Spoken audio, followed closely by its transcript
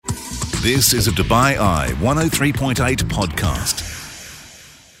This is a Dubai Eye 103.8 podcast.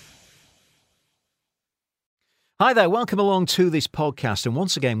 Hi there, welcome along to this podcast. And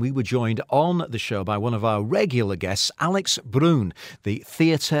once again, we were joined on the show by one of our regular guests, Alex Broon, the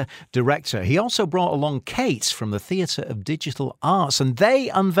theatre director. He also brought along Kate from the Theatre of Digital Arts, and they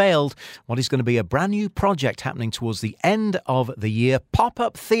unveiled what is going to be a brand new project happening towards the end of the year,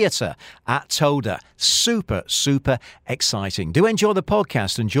 Pop-Up Theatre at Toda. Super, super exciting. Do enjoy the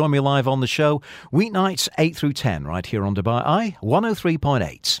podcast and join me live on the show, weeknights 8 through 10, right here on Dubai Eye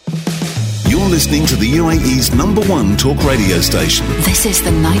 103.8. You're listening to the UAE's #1 talk radio station. This is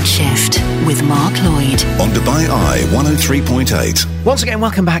The Night Shift with Mark Lloyd On Dubai Eye 103.8. Once again,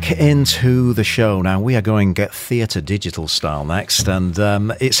 welcome back into the show. Now, we are going theatre digital style next, and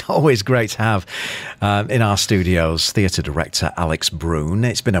it's always great to have in our studios theatre director Alex Broon.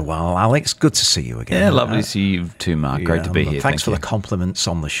 It's been a while, Alex. Good to see you again. Yeah, lovely to see you too, Mark. Great to be here. Thanks for you. The compliments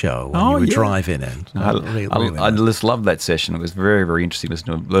on the show when you were driving in. I just loved that session. It was very, very interesting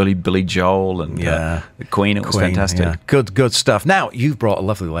listening to early Billy Joel and the Queen. It was fantastic. Yeah. Good stuff. Now, you've brought a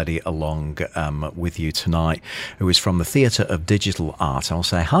lovely lady along with you tonight who is from the Theatre of Digital Art. I'll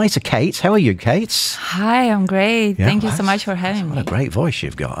say hi to Kate. How are you, Kate? Hi, I'm great. Yeah, Thank you so much for having me. What a great voice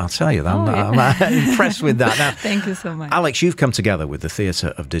you've got. I'll tell you that. I'm impressed with that. Now, thank you so much. Alex, you've come together with the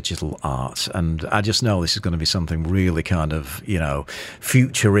Theatre of Digital Art, and I just know this is going to be something really kind of,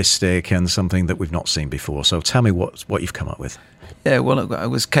 futuristic and something that we've not seen before. So tell me what you've come up with. Yeah, well, it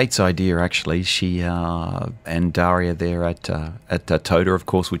was Kate's idea, actually. She and Daria there at Toda, of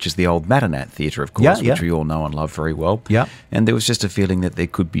course, which is the old Matinat Theatre, of course, which we all know and love very well. Yeah. And there was just a feeling that there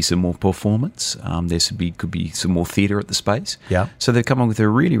could be some more performance. Could be some more theatre at the space. Yeah. So they've come up with a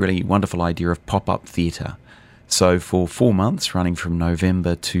really, really wonderful idea of pop-up theatre. So for 4 months, running from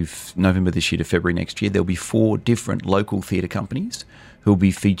November this year to February next year, there'll be 4 different local theatre companies who will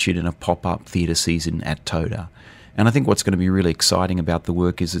be featured in a pop-up theatre season at Toda. And I think what's going to be really exciting about the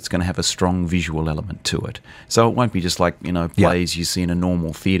work is it's going to have a strong visual element to it. So it won't be just like, plays you see in a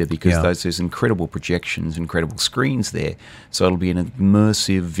normal theatre, because there's incredible projections, incredible screens there. So it'll be an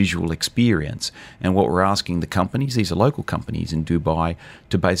immersive visual experience. And what we're asking the companies, these are local companies in Dubai,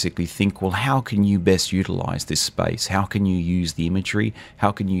 to basically think, well, how can you best utilise this space? How can you use the imagery?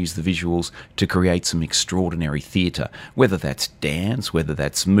 How can you use the visuals to create some extraordinary theatre? Whether that's dance, whether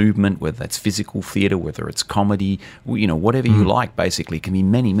that's movement, whether that's physical theatre, whether it's comedy, whatever you like, basically. It can be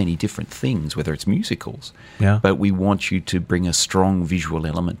many, many different things, whether it's musicals. Yeah. But we want you to bring a strong visual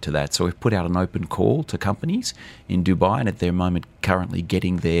element to that. So we've put out an open call to companies in Dubai, and at their moment currently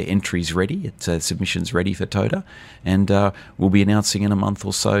getting their entries ready, submissions ready for Toda. And we'll be announcing in a month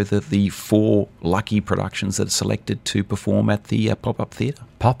or so that the 4 lucky productions that are selected to perform at the pop-up theatre.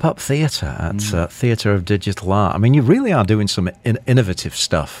 Pop-up theatre at Theatre of Digital Art. I mean, you really are doing some innovative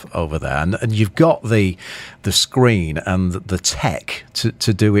stuff over there, and you've got the screen and the tech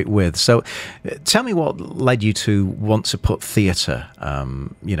to do it with. So tell me what led you to want to put theatre,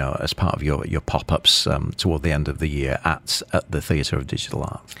 as part of your pop-ups toward the end of the year at the Theatre of Digital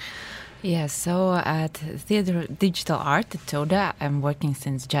Art. Yes, so at Theatre Digital Art at Toda, I'm working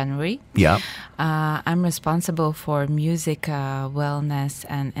since January. Yeah. I'm responsible for music, wellness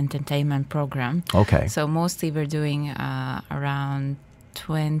and entertainment program. Okay. So mostly we're doing around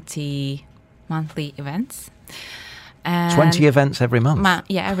 20 monthly events. And 20 events every month?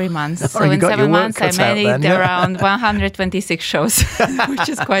 Every month. So you in got 7 months I made then, around 126 shows, which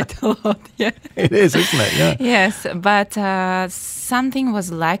is quite a lot. Yeah. It is, isn't it? Yeah. Yes, but something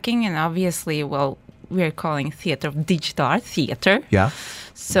was lacking, and obviously, we're calling Theatre of Digital Art theatre. Yeah.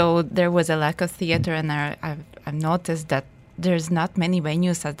 So there was a lack of theatre, and I've noticed that there's not many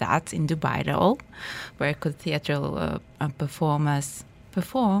venues as that in Dubai at all, where could theatre performers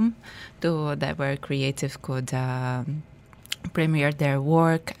perform, where creative could premiere their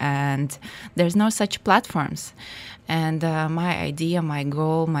work, and there's no such platforms. And my idea, my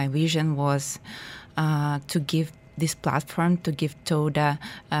goal, my vision was to give this platform, to give Toda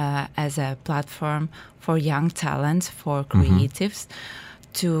as a platform for young talents, for creatives,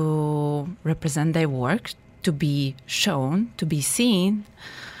 to represent their work, to be shown, to be seen.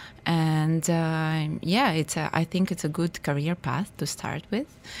 And I think it's a good career path to start with,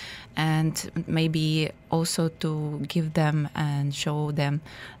 and maybe also to give them and show them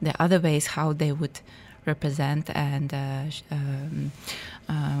the other ways how they would represent and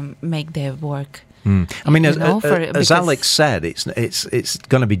make their work. I mean, as Alex said, it's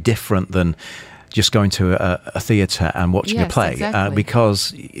going to be different than just going to a theatre and watching a play, exactly.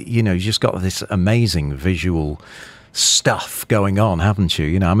 because you just got this amazing visual stuff going on, haven't you?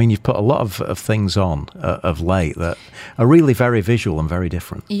 You know, I mean, you've put a lot of things on of late that are really very visual and very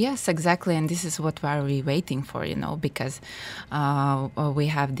different. Yes, exactly. And this is what we're waiting for, you know, because we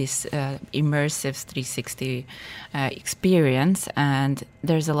have this immersive 360 experience, and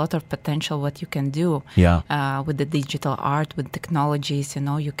there's a lot of potential what you can do with the digital art, with technologies. You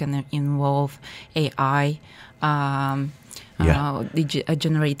know, you can involve AI.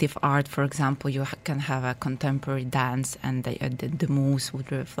 Generative art, for example, you can have a contemporary dance, and the moves would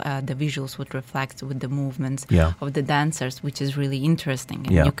the visuals would reflect with the movements of the dancers, which is really interesting.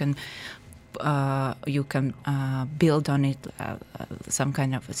 And you can build on it some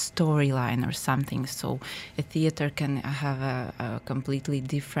kind of a storyline or something. So a theater can have a completely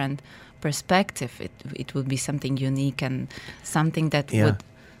different perspective. It would be something unique and something that would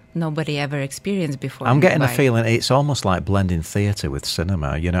nobody ever experienced before. I'm getting a feeling it's almost like blending theatre with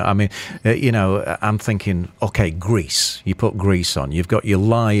cinema. You know, I mean, I'm thinking, okay, Grease. You put Grease on. You've got your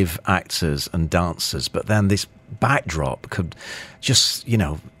live actors and dancers, but then this backdrop could just,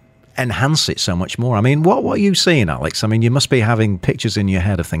 enhance it so much more. I mean, what are you seeing, Alex? I mean, you must be having pictures in your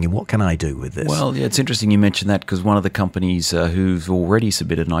head of thinking, what can I do with this? Well, yeah, it's interesting you mentioned that, because one of the companies who've already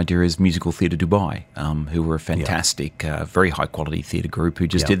submitted an idea is Musical Theatre Dubai, who were a fantastic, very high-quality theatre group who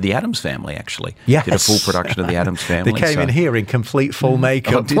just did The Addams Family, actually. Yes. Did a full production of The Addams Family. They came in here in complete full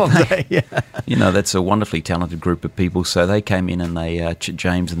makeup, didn't they? Yeah. That's a wonderfully talented group of people. So they came in and they,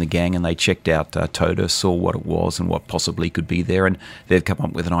 James and the gang, and they checked out Toda, saw what it was and what possibly could be there, and they've come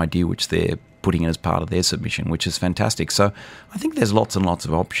up with an idea which they're putting in as part of their submission, which is fantastic. So I think there's lots and lots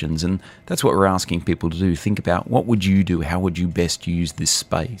of options, and that's what we're asking people to do. Think about, what would you do? How would you best use this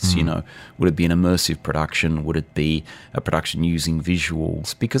space? Would it be an immersive production? Would it be a production using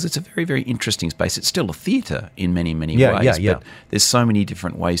visuals? Because it's a very, very interesting space. It's still a theatre in many, many ways, but there's so many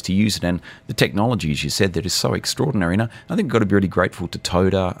different ways to use it, and the technology, as you said, that is so extraordinary. And I think we've got to be really grateful to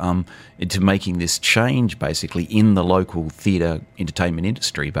Toda into making this change, basically, in the local theatre entertainment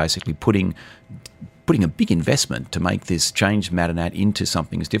industry, basically putting a big investment to make this change Madanat into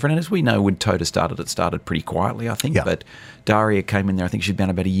something that's different. And as we know, when Toda started, it started pretty quietly, I think. But Daria came in there, I think she'd been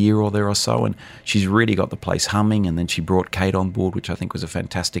about a year or there or so, and she's really got the place humming. And then she brought Kate on board, which I think was a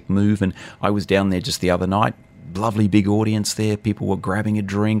fantastic move. And I was down there just the other night. Lovely big audience there. People were grabbing a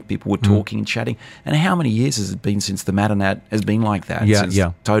drink. People were talking and chatting. And how many years has it been since the Madanat has been like that? Since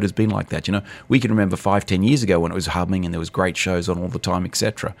Toda's been like that. We can remember 5-10 years ago when it was humming and there was great shows on all the time,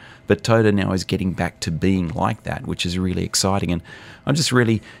 etc. But Toda now is getting back to being like that, which is really exciting. And I'm just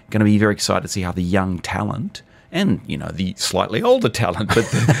really going to be very excited to see how the young talent and the slightly older talent, but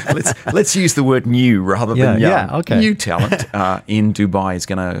let's use the word new rather than young. New talent in Dubai is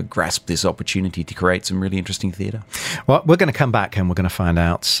going to grasp this opportunity to create some really interesting theatre. Well, we're going to come back and we're going to find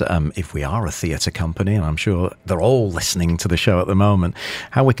out if we are a theatre company, and I'm sure they're all listening to the show at the moment,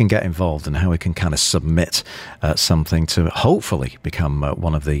 how we can get involved and how we can kind of submit something to hopefully become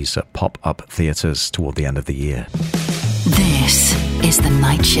one of these pop-up theatres toward the end of the year. This is The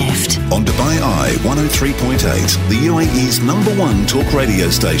Night Shift. On Dubai Eye 103.8, the UAE's #1 talk radio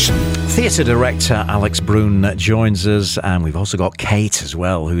station. Theatre director Alex Broon joins us, and we've also got Kate as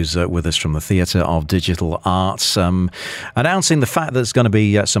well, who's with us from the Theatre of Digital Arts, announcing the fact that there's going to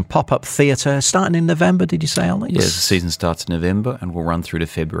be some pop-up theatre starting in November, did you say, Alex? Yes, the season starts in November and will run through to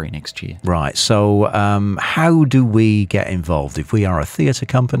February next year. Right, so how do we get involved? If we are a theatre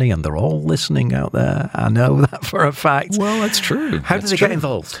company, and they're all listening out there, I know that for a fact. Well, that's true. How do they get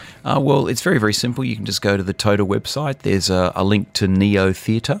involved? Well, it's very, very simple. You can just go to the Toda website. There's a link to Neo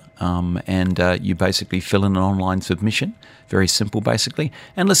Theatre, and you basically fill in an online submission. Very simple, basically.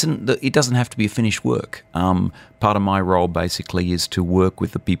 And listen, it doesn't have to be a finished work. Part of my role, basically, is to work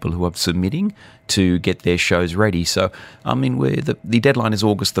with the people who are submitting to get their shows ready. So, I mean, the deadline is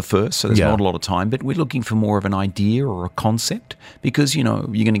August the 1st, so there's not a lot of time, but we're looking for more of an idea or a concept because, you're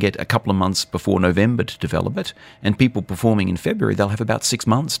going to get a couple of months before November to develop it, and people performing in February, they'll have about 6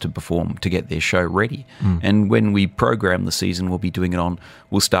 months to perform to get their show ready. And when we program the season,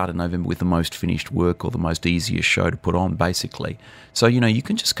 we'll start in November with the most finished work or the most easiest show to put on, basically. So, you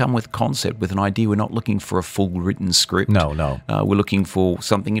can just come with concept, with an idea. We're not looking for a full written script. No. We're looking for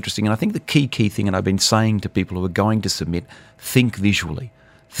something interesting. And I think the key thing, and I've been saying to people who are going to submit, think visually.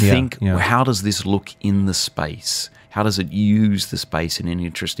 Think, how does this look in the space? How does it use the space in an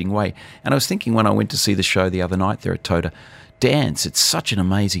interesting way? And I was thinking when I went to see the show the other night there at Toda, dance, it's such an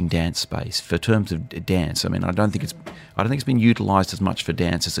amazing dance space for terms of dance. I mean, I don't think it's been utilised as much for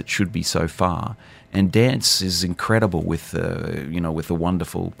dance as it should be so far. And dance is incredible with with the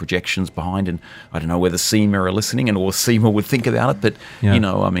wonderful projections behind. And I don't know whether SEMA are listening or SEMA would think about it, but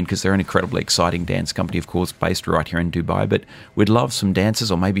because they're an incredibly exciting dance company, of course, based right here in Dubai. But we'd love some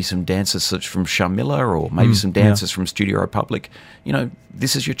dancers, or maybe some dancers such from Shamila, or maybe some dancers from Studio Republic.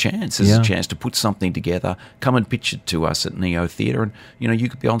 This is your chance. This is a chance to put something together. Come and pitch it to us at Neo Theatre, and you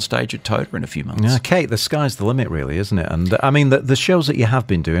could be on stage at Toda in a few months. Yeah, Kate, the sky's the limit, really, isn't it? And I mean, the shows that you have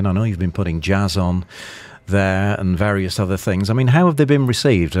been doing, I know you've been putting jazz on there and various other things. I mean, how have they been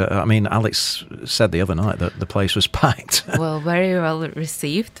received? I mean, Alex said the other night that the place was packed. Well, very well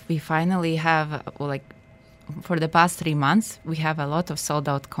received. We finally have, for the past 3 months, we have a lot of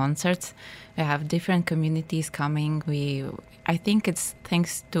sold-out concerts. We have different communities coming. I think it's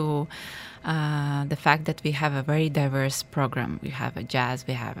thanks to the fact that we have a very diverse program. We have a jazz,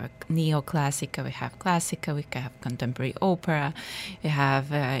 we have a neoclassical, we have classical, we have contemporary opera, we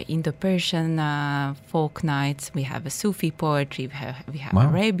have Indo-Persian folk nights, we have a Sufi poetry, we have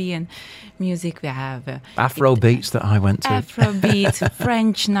Arabian music, we have Afro beats that I went to. Afro beats,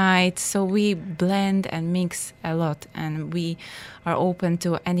 French nights. So we blend and mix a lot, and we are open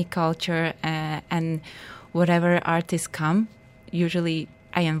to any culture, and whatever artists come, usually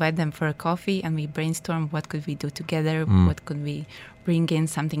I invite them for a coffee and we brainstorm what could we do together, what could we bring in,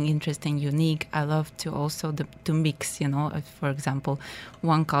 something interesting, unique. I love to also to mix, for example,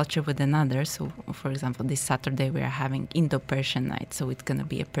 one culture with another. So, for example, this Saturday we are having Indo-Persian night, so it's going to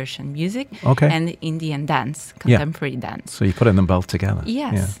be a Persian music and Indian dance, contemporary dance. So you're putting them both together.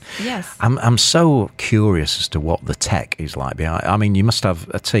 Yes. I'm so curious as to what the tech is like behind. I mean, you must have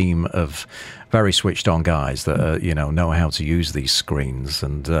a team of very switched on guys that know how to use these screens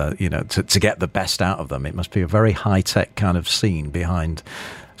and to get the best out of them. It must be a very high tech kind of scene behind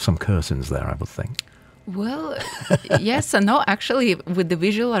some curtains there, I would think. Well, yes and no. Actually, with the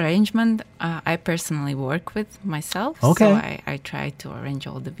visual arrangement, I personally work with myself. Okay. So I try to arrange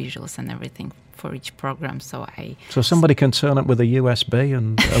all the visuals and everything for each program. So somebody can turn up with a USB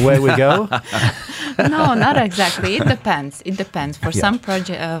and away we go? No, not exactly. It depends. For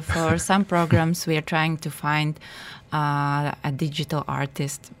some programs, we are trying to find a digital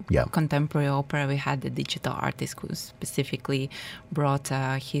artist. Contemporary opera, we had a digital artist who specifically brought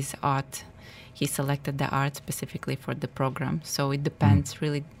his art. He selected the art specifically for the program. So it depends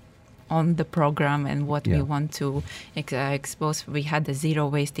really on the program and what we want to expose. We had a zero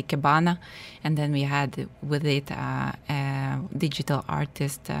waste ikebana, and then we had with it a digital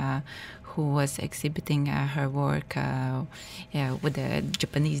artist who was exhibiting her work with the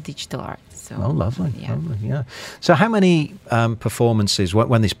Japanese digital art. So, lovely. So how many performances,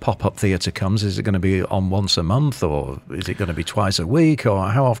 when this pop-up theatre comes, is it going to be on once a month, or is it going to be twice a week, or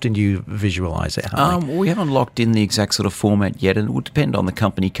how often do you visualise it? We haven't locked in the exact sort of format yet, and it would depend on the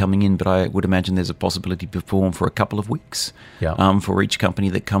company coming in, but I would imagine there's a possibility to perform for a couple of weeks for each company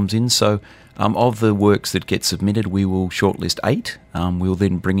that comes in. So of the works that get submitted, we will shortlist 8. We'll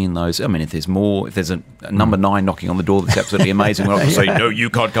then bring in those. I mean, if there's more, if there's a number 9 knocking on the door that's absolutely amazing, we're not going to say, no, you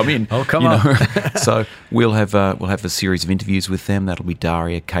can't come in. Oh, come on. So we'll have a series of interviews with them. That'll be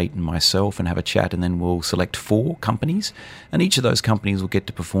Daria, Kate and myself, and have a chat, and then we'll select 4 companies. And each of those companies will get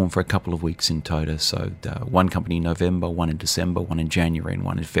to perform for a couple of weeks in Toda. So one company in November, one in December, one in January, and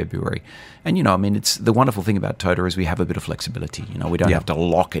one in February. And, it's the wonderful thing about Toda is we have a bit of flexibility. We don't have to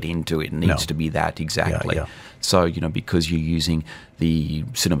lock it into it. It needs to be that exactly. So, because you're using the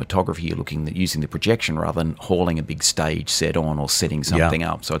cinematography, you're using the projection rather than hauling a big stage set on or setting something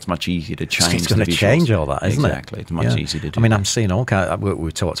up. So it's much easier to change. It's going to change all that, isn't it? Exactly. It's much easier to do. I mean, I'm seeing all kinds.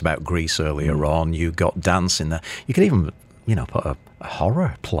 We talked about Greece earlier on. You got dance in there. You could even, put a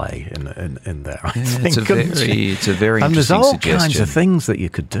horror play in there. I think it's a very interesting and there's all suggestion. Kinds of things that you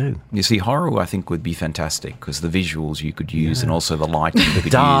could do. You see, horror I think would be fantastic because the visuals you could use and also the lighting you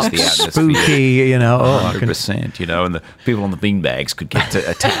could dark, use, the atmosphere. Spooky, 100%, and the people on the beanbags could get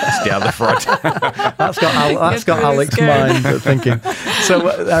attacked down the front. That's got Alex's mind thinking.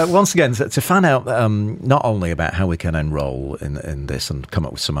 So once again, to find out not only about how we can enrol in this and come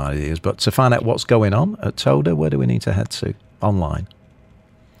up with some ideas, but to find out what's going on at Toda, where do we need to head to? Online,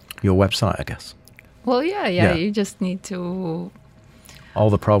 your website, I guess. Well, yeah. You just need to. All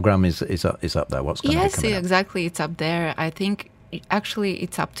the program is up there. What's going to be coming up? Exactly. It's up there. I think actually,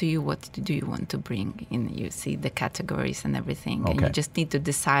 it's up to you. What do you want to bring in? You see the categories and everything, and you just need to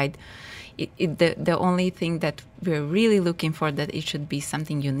decide. The only thing that we're really looking for, that it should be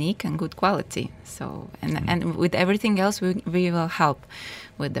something unique and good quality. So, and with everything else, we will help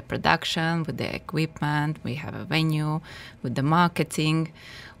with the production, with the equipment. We have a venue, with the marketing,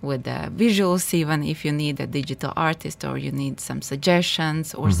 with the visuals. Even if you need a digital artist or you need some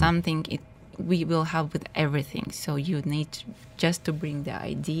suggestions or something, we will help with everything. So you need just to bring the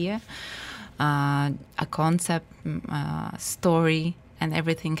idea, a concept, story, and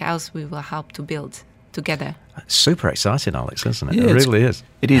everything else we will help to build together. Super exciting, Alex, isn't it? Yeah, it really is.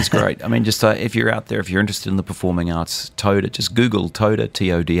 It is great. I mean, just if you're out there, if you're interested in the performing arts, TODA, just Google TODA,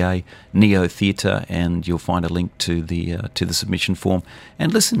 TODA, Neo Theatre, and you'll find a link to the submission form.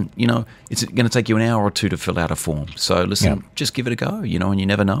 And listen, it's going to take you an hour or two to fill out a form. So listen, just give it a go, and you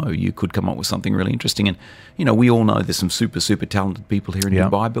never know. You could come up with something really interesting. And, we all know there's some super, super talented people here in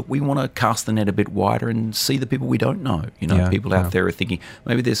Dubai, but we want to cast the net a bit wider and see the people we don't know. People out there are thinking,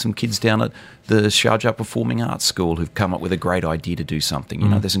 maybe there's some kids down at the Sharjah Performing Arts School who've come up with a great idea to do something.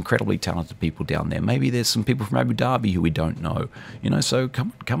 There's incredibly talented people down there. Maybe there's some people from Abu Dhabi who we don't know. So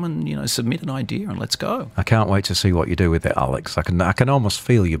come and submit an idea and let's go. I can't wait to see what you do with it, Alex. I can almost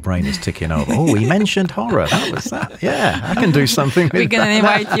feel your brain is ticking over. Oh, he mentioned horror. That was that. Yeah, I can do something with We're going to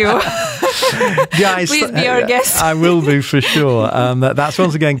invite you. Guys, please be our guest. I will be for sure. That's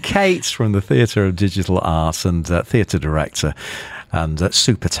once again Kate from the Theatre of Digital Arts and theatre director. And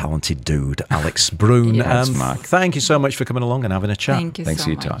super talented dude, Alex Brune. Yes, Mark. Thank you so much for coming along and having a chat. Thanks for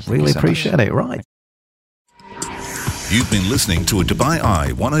your time. Really appreciate it. Right. You've been listening to a Dubai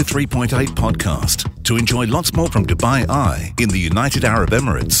Eye 103.8 podcast. To enjoy lots more from Dubai Eye in the United Arab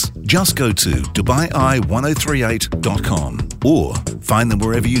Emirates, just go to DubaiEye1038.com or find them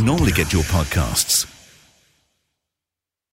wherever you normally get your podcasts.